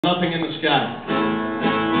Nothing in the sky.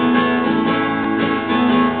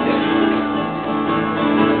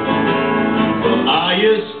 Well, are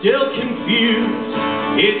you still confused?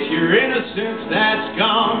 It's your innocence that's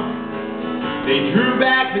gone. They drew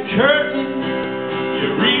back the curtain.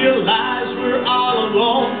 You realize we're all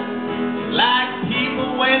alone. Like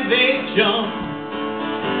people when they jump.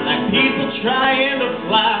 Like people trying to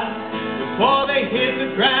fly. Before they hit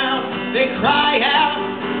the ground, they cry out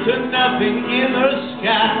to nothing in the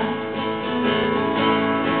sky.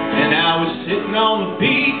 And I was sitting on the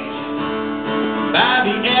beach by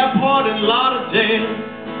the airport in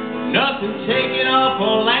Lauderdale, nothing taking off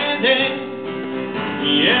or landing.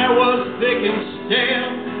 The air was thick and stale,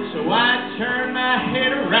 so I turned my head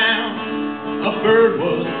around. A bird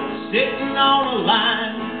was sitting on a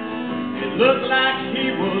line. It looked like he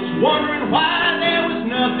was wondering why there was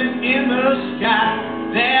nothing in the sky.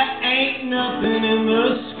 There ain't nothing in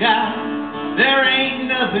the sky. There ain't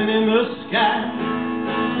nothing in the sky.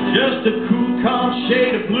 Just a cool, calm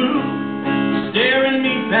shade of blue staring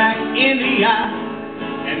me back in the eye.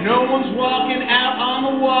 And no one's walking out on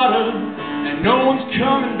the water, and no one's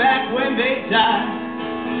coming back when they die.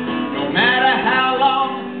 No matter how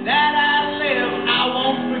long that I live, I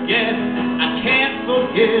won't forget. I can't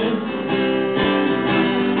forgive.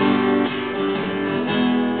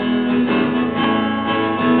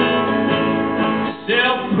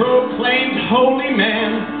 Self-proclaimed holy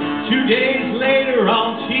man, 2 days later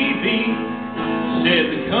on TV,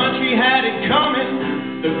 said the country had it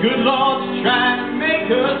coming, the good Lord's trying to make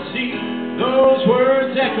us see. Those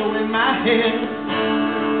words echo in my head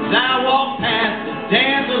as I walk past the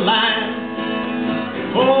dandelion.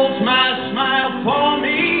 It holds my smile for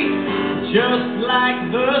me, just like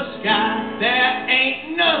the sky. There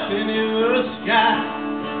ain't nothing in the sky.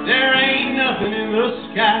 There ain't nothing in the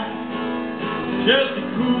sky. Just a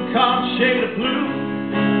cool, calm shade of blue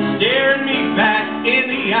staring me back in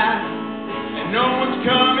the eye. And no one's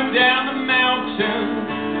coming down the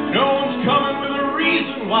mountain, no one's coming with a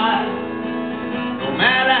reason why. No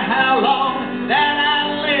matter how long that I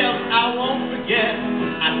live, I won't forget.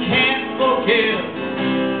 I can't forgive.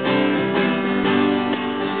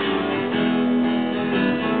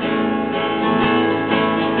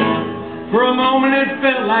 For a moment it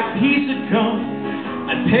felt like peace had come.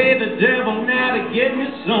 I'd pay the devil now to get me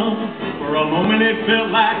some. For a moment it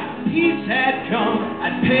felt like peace had come.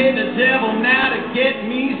 I'd pay the devil now to get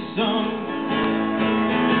me some.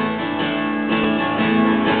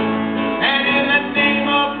 And in the name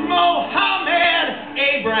of Mohammed,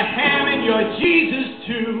 Abraham, and your Jesus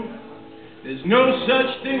too, there's no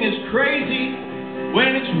such thing as crazy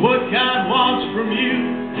when it's what God wants from you.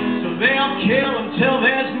 So they'll kill until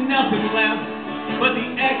there's nothing left but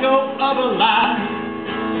the echo of a lie.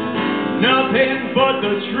 Nothing but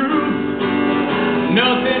the truth,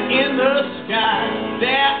 nothing in the sky.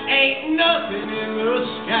 There ain't nothing in the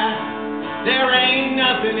sky. There ain't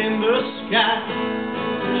nothing in the sky.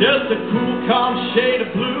 Just a cool, calm shade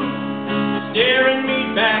of blue staring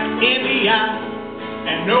me back in the eye.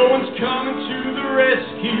 And no one's coming to the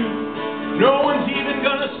rescue. No one's even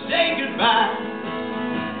gonna say goodbye.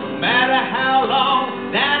 No matter how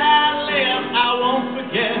long that I live, I won't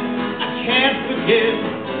forget. I can't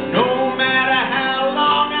forgive. No matter how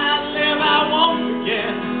long I live, I won't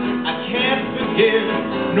forget. I can't forgive.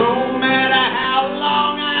 No matter how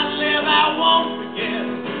long I live, I won't forget.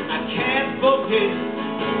 I can't forgive.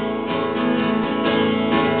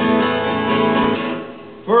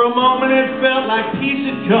 For a moment it felt like peace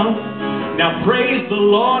had come. Now praise the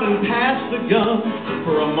Lord and pass the gun.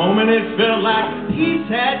 For a moment it felt like peace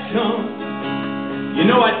had come. You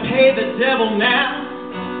know I'd pay the devil now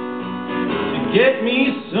to get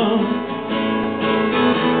me some.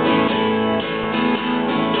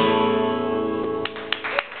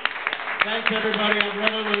 Thanks everybody, I'm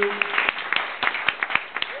Brother Lou.